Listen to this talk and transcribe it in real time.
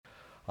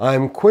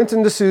I'm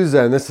Quentin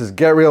D'Souza and this is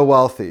Get Real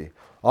Wealthy.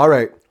 All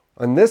right,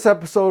 on this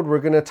episode, we're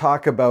going to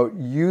talk about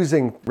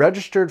using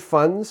registered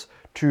funds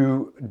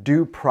to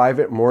do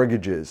private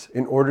mortgages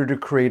in order to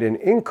create an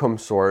income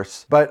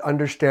source, but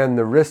understand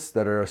the risks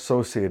that are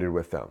associated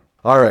with them.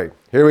 All right,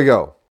 here we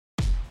go.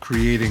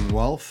 Creating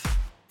wealth,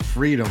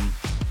 freedom,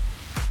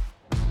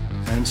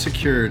 and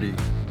security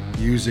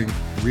using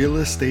real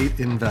estate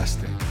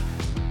investing.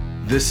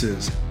 This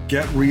is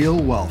Get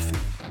Real Wealthy.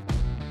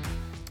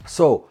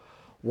 So,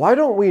 why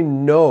don't we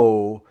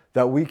know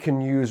that we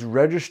can use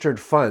registered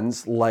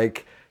funds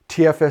like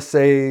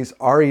TFSAs,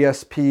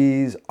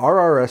 RESPs,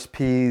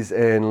 RRSPs,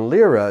 and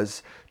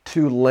LIRAs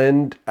to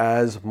lend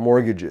as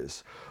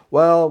mortgages?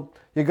 Well,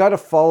 you got to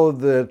follow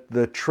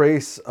the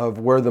trace of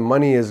where the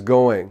money is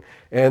going.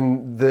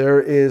 And there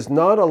is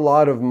not a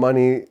lot of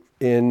money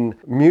in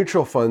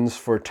mutual funds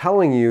for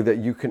telling you that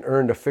you can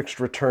earn a fixed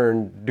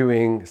return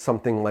doing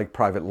something like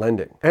private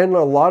lending. And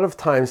a lot of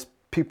times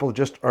people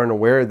just aren't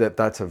aware that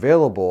that's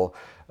available.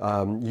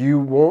 You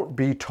won't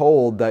be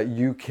told that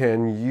you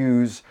can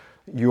use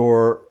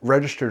your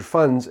registered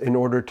funds in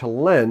order to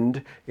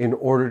lend in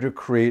order to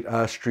create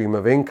a stream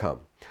of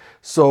income.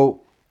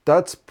 So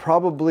that's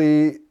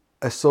probably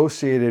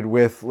associated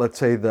with, let's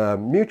say, the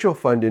mutual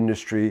fund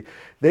industry.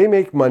 They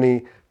make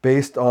money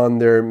based on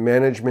their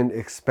management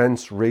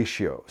expense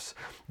ratios.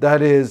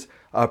 That is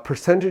a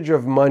percentage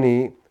of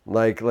money,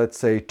 like let's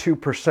say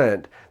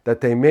 2%,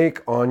 that they make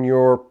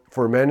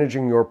for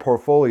managing your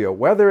portfolio.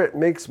 Whether it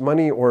makes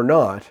money or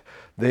not,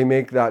 they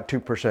make that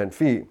 2%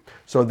 fee.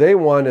 So they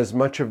want as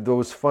much of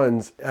those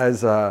funds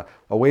as a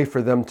way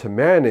for them to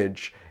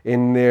manage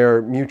in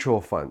their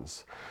mutual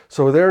funds.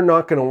 So they're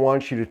not going to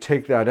want you to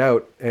take that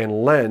out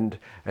and lend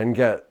and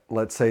get,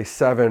 let's say,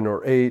 7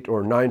 or 8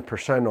 or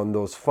 9% on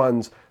those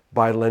funds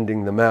by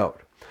lending them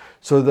out.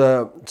 So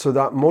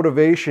that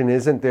motivation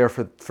isn't there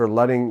for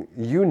letting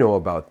you know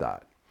about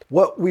that.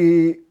 What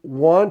we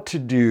want to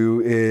do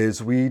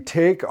is we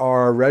take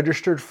our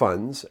registered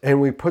funds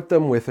and we put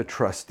them with a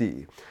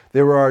trustee.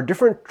 There are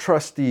different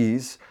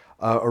trustees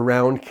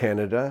around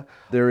Canada.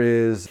 There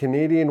is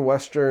Canadian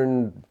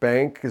Western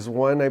Bank is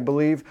one, I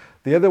believe.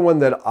 The other one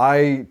that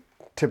I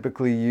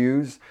typically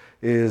use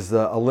is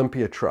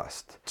Olympia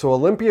Trust. So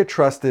Olympia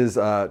Trust is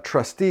a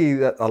trustee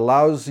that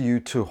allows you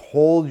to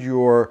hold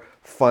your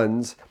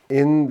funds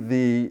in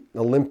the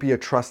Olympia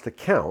Trust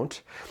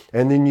account,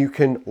 and then you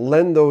can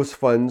lend those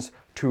funds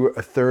to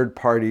a third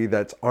party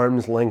that's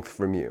arm's length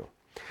from you.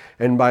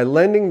 And by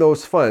lending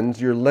those funds,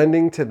 you're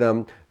lending to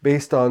them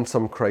based on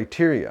some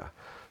criteria.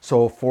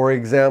 So for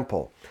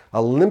example,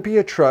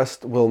 Olympia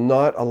Trust will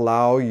not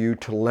allow you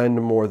to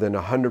lend more than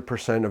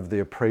 100% of the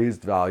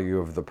appraised value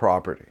of the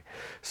property.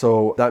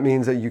 So that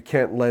means that you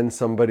can't lend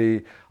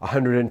somebody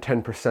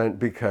 110%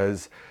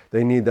 because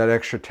they need that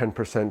extra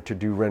 10% to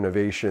do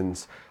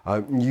renovations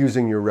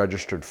using your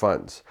registered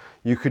funds.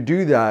 You could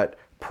do that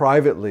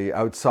privately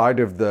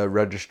outside of the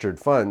registered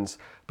funds,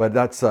 but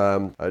that's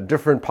a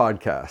different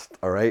podcast,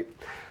 all right?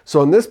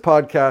 So in this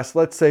podcast,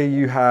 let's say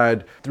you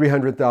had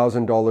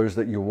 $300,000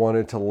 that you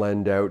wanted to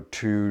lend out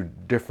to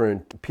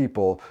different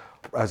people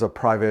as a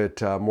private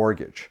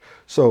mortgage.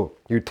 So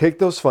you'd take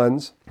those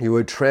funds, you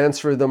would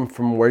transfer them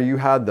from where you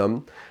had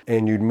them,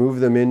 and you'd move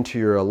them into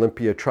your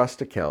Olympia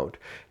Trust account.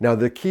 Now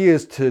the key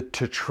is to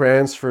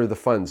transfer the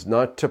funds,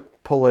 not to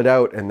pull it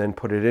out and then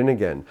put it in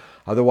again.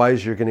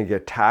 Otherwise, you're going to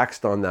get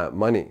taxed on that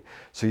money.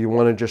 So you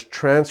want to just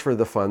transfer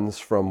the funds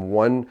from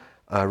one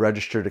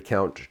registered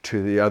account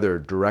to the other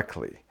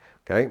directly.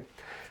 Okay.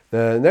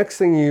 The next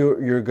thing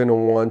you're going to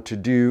want to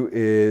do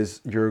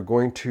is you're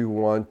going to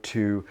want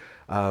to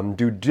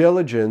do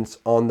diligence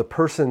on the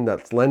person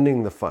that's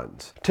lending the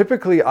funds.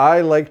 Typically,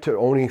 I like to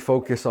only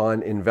focus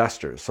on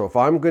investors. So if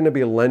I'm going to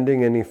be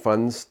lending any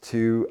funds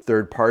to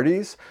third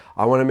parties,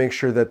 I want to make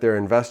sure that they're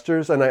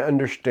investors and I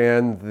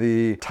understand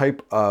the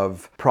type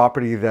of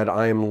property that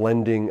I'm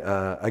lending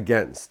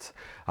against.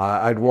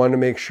 I'd want to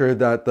make sure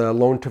that the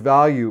loan to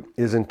value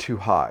isn't too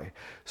high.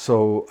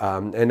 So,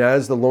 and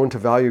as the loan to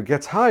value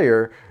gets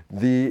higher,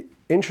 the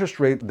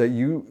interest rate that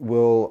you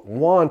will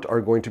want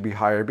are going to be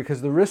higher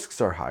because the risks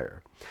are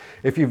higher.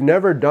 If you've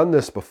never done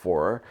this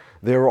before,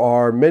 there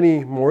are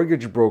many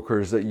mortgage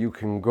brokers that you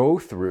can go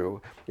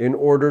through in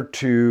order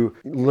to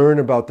learn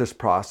about this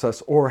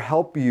process or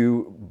help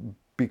you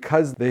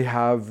because they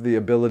have the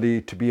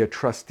ability to be a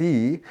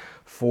trustee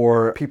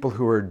for people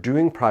who are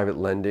doing private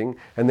lending,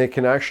 and they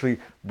can actually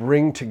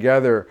bring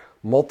together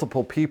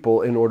multiple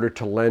people in order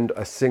to lend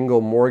a single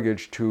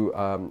mortgage to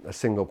a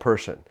single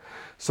person.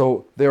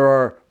 So there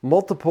are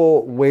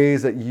multiple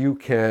ways that you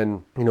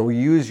can,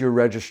 use your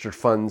registered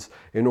funds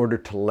in order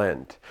to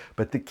lend.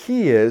 But the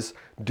key is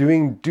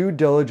doing due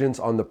diligence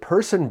on the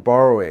person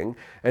borrowing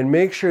and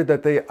make sure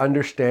that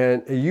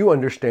you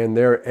understand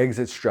their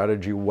exit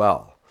strategy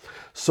well.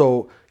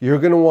 So you're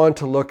going to want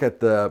to look at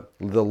the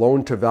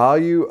loan to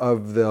value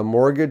of the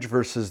mortgage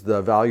versus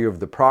the value of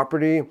the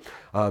property,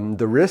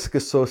 the risk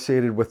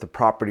associated with the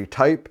property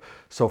type.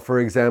 So for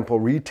example,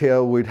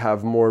 retail would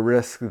have more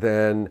risk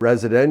than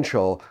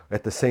residential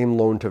at the same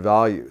loan to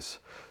values.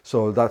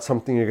 So that's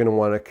something you're going to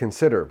want to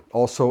consider.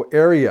 Also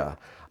area.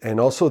 And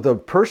also the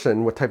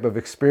person, what type of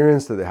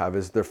experience do they have?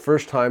 Is it their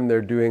first time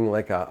they're doing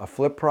like a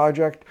flip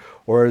project,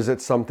 or is it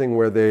something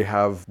where they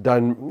have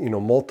done,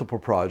 multiple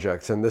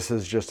projects and this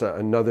is just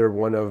another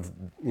one of,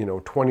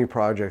 20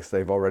 projects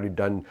they've already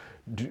done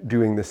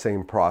doing the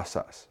same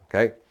process,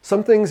 okay?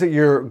 Some things that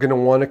you're going to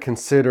want to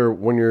consider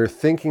when you're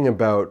thinking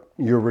about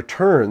your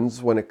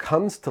returns when it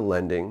comes to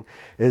lending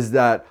is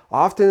that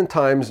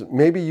oftentimes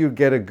maybe you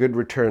get a good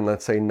return,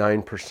 let's say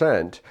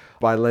 9%,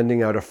 by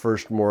lending out a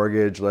first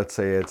mortgage. Let's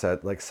say it's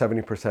at like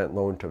 70%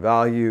 loan to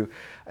value,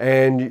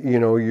 and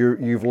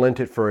you've lent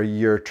it for a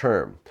year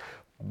term,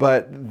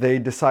 but they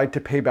decide to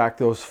pay back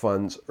those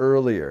funds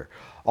earlier.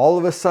 All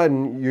of a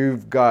sudden,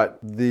 you've got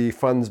the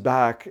funds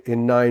back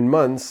in 9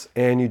 months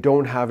and you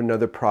don't have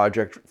another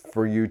project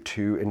for you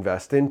to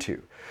invest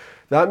into.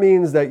 That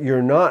means that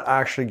you're not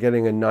actually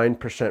getting a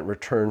 9%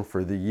 return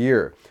for the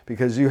year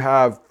because you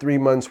have 3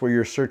 months where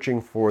you're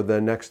searching for the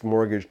next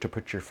mortgage to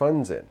put your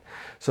funds in.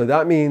 So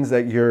that means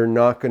that you're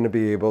not going to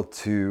be able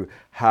to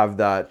have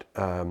that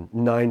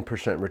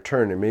 9%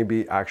 return. It may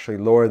be actually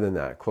lower than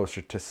that,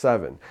 closer to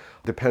 7.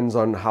 Depends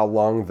on how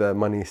long the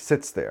money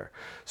sits there.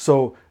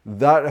 So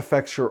that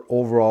affects your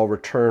overall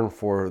return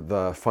for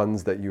the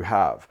funds that you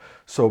have.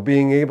 So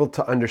being able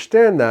to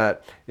understand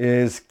that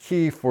is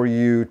key for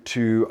you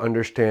to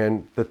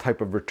understand the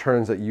type of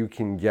returns that you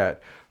can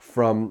get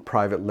from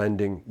private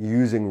lending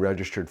using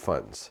registered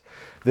funds.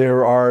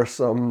 There are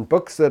some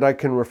books that I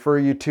can refer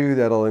you to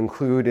that I'll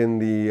include in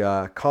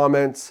the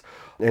comments.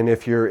 And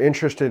if you're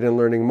interested in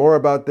learning more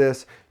about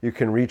this, you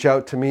can reach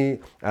out to me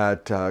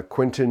at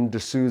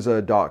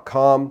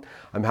quintindesouza.com.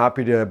 I'm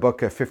happy to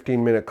book a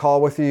 15-minute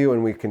call with you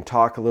and we can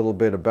talk a little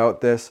bit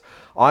about this.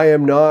 I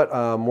am not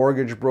a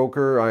mortgage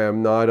broker. I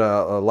am not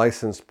a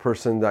licensed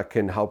person that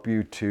can help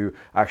you to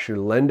actually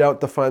lend out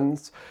the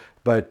funds.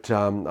 But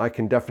I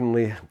can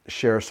definitely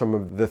share some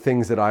of the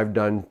things that I've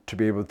done to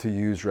be able to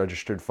use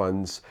registered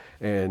funds.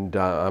 And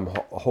I'm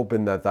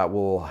hoping that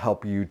will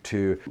help you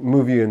to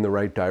move you in the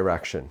right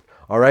direction.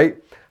 All right,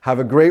 have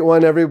a great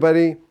one,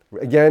 everybody.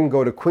 Again,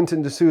 go to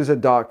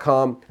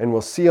quintindesouza.com and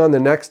we'll see you on the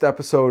next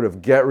episode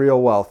of Get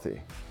Real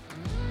Wealthy.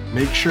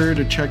 Make sure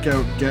to check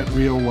out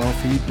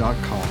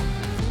getrealwealthy.com.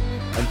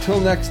 Until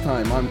next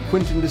time, I'm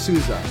Quintin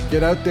D'Souza.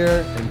 Get out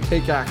there and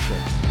take action.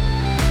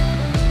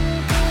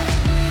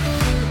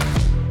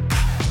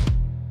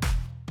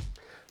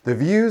 The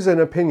views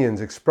and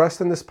opinions expressed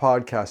in this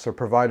podcast are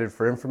provided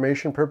for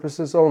information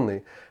purposes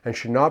only and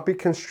should not be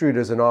construed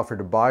as an offer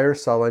to buy or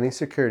sell any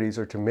securities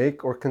or to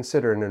make or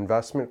consider an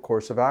investment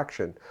course of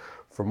action.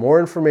 For more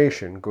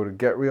information, go to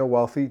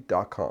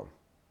getrealwealthy.com.